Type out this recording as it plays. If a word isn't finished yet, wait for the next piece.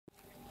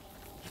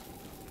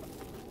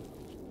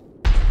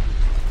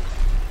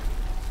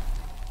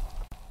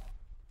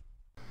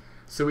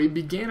So we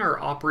began our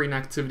operating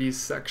activities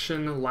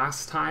section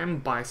last time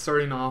by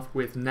starting off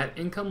with net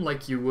income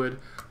like you would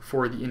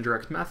for the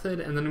indirect method,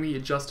 and then we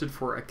adjusted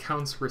for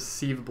accounts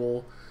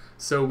receivable.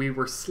 So we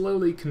were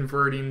slowly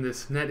converting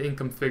this net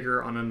income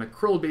figure on an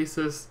accrual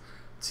basis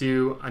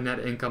to a net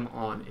income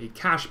on a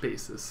cash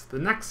basis. The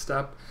next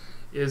step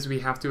is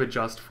we have to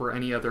adjust for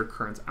any other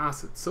current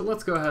assets. So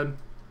let's go ahead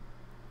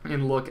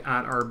and look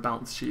at our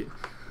balance sheet.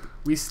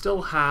 We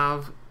still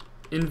have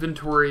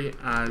inventory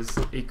as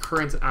a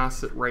current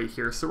asset right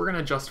here, so we're going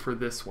to adjust for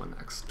this one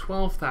next.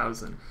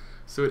 12,000.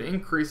 So it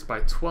increased by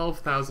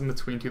 12,000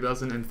 between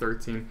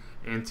 2013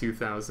 and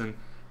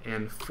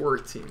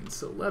 2014.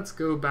 So let's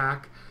go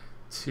back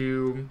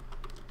to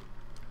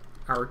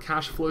our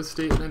cash flow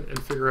statement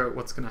and figure out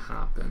what's going to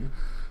happen.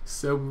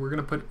 So we're going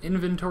to put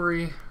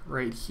inventory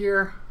right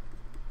here,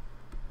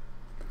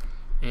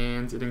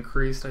 and it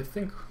increased, I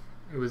think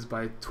it was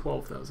by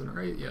 12,000,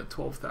 right? Yeah,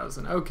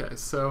 12,000. Okay,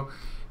 so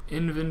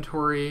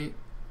inventory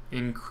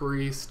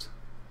increased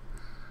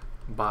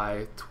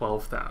by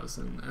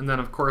 12,000. And then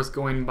of course,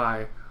 going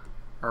by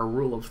our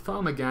rule of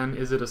thumb again,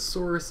 is it a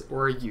source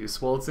or a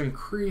use? Well, it's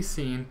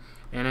increasing,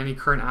 and any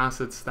current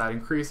assets that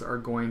increase are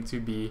going to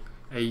be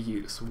a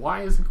use.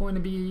 Why is it going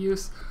to be a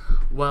use?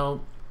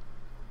 Well,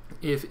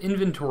 if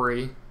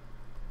inventory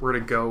were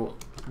to go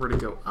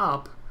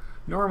up,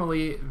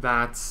 normally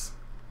that's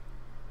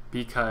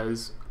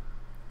because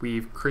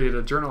we've created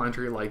a journal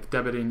entry like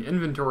debiting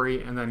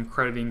inventory and then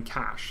crediting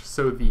cash.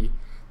 So the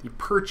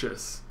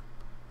purchase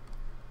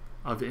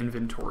of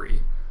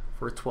inventory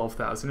for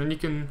 12,000, and you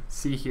can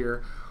see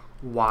here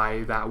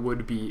why that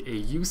would be a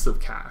use of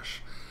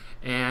cash.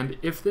 And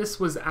if this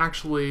was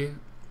actually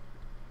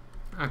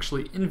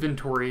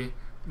inventory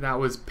that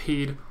was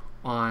paid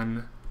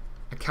on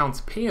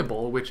accounts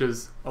payable, which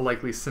is a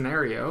likely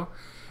scenario,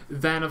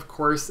 then of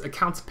course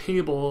accounts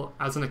payable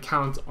as an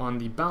account on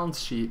the balance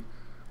sheet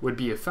would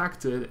be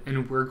affected,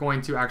 and we're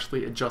going to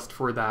actually adjust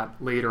for that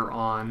later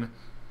on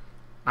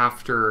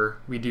after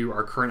we do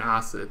our current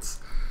assets.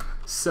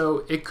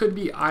 So it could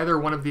be either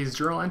one of these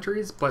journal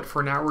entries, but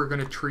for now we're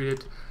going to treat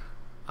it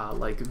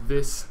like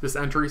this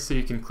entry, so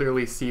you can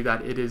clearly see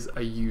that it is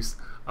a use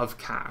of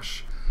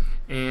cash.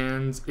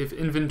 And if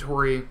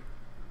inventory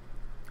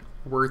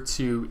were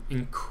to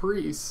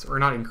increase, or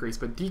not increase,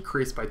 but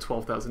decrease by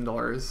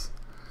 $12,000,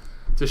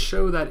 to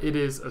show that it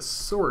is a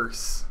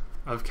source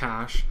of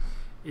cash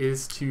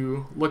is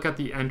to look at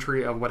the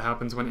entry of what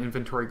happens when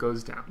inventory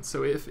goes down.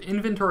 So if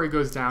inventory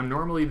goes down,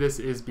 normally this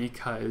is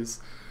because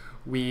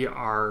we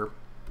are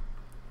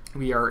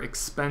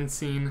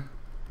expensing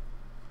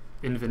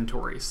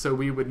inventory. So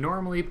we would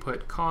normally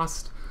put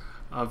cost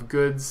of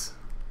goods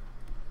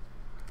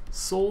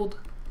sold,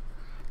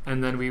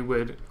 and then we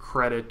would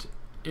credit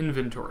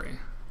inventory.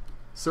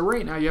 So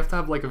right now you have to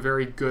have like a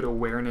very good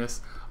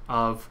awareness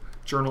of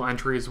journal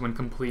entries when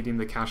completing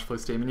the cash flow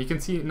statement. You can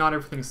see not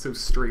everything's so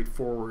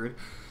straightforward.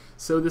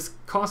 So this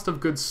cost of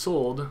goods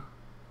sold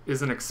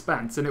is an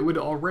expense, and it would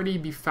already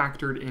be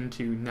factored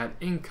into net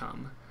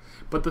income.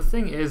 But the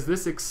thing is,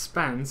 this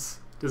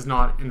expense does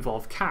not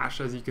involve cash,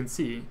 as you can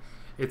see.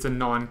 It's a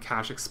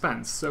non-cash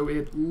expense, so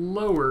it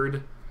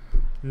lowered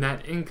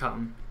net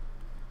income.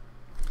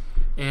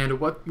 And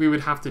what we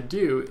would have to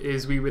do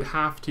is we would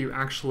have to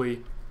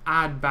actually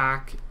add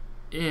back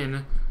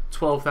in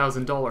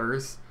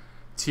 $12,000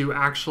 to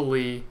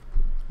actually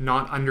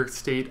not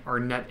understate our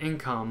net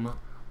income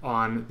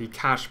on the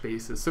cash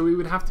basis. So we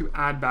would have to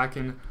add back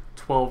in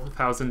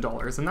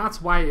 $12,000, and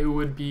that's why it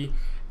would be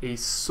a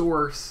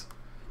source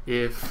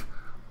if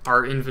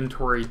our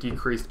inventory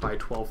decreased by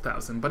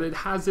 12,000. But it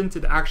hasn't,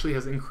 it actually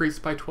has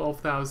increased by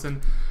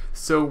 12,000,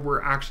 so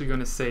we're actually going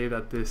to say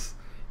that this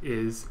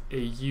is a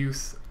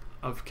use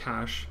of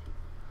cash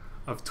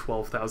of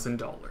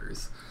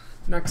 $12,000.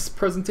 Next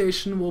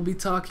presentation, we'll be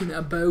talking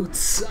about,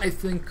 I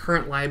think,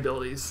 current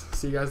liabilities.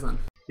 See you guys then.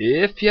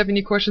 If you have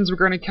any questions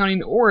regarding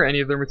accounting or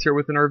any other material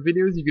within our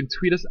videos, you can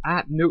tweet us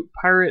at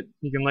Notepirate.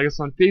 You can like us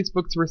on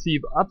Facebook to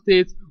receive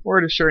updates or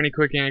to share any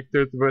quick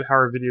anecdotes about how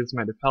our videos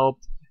might have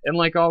helped. And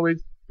like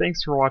always,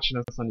 thanks for watching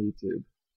us on YouTube.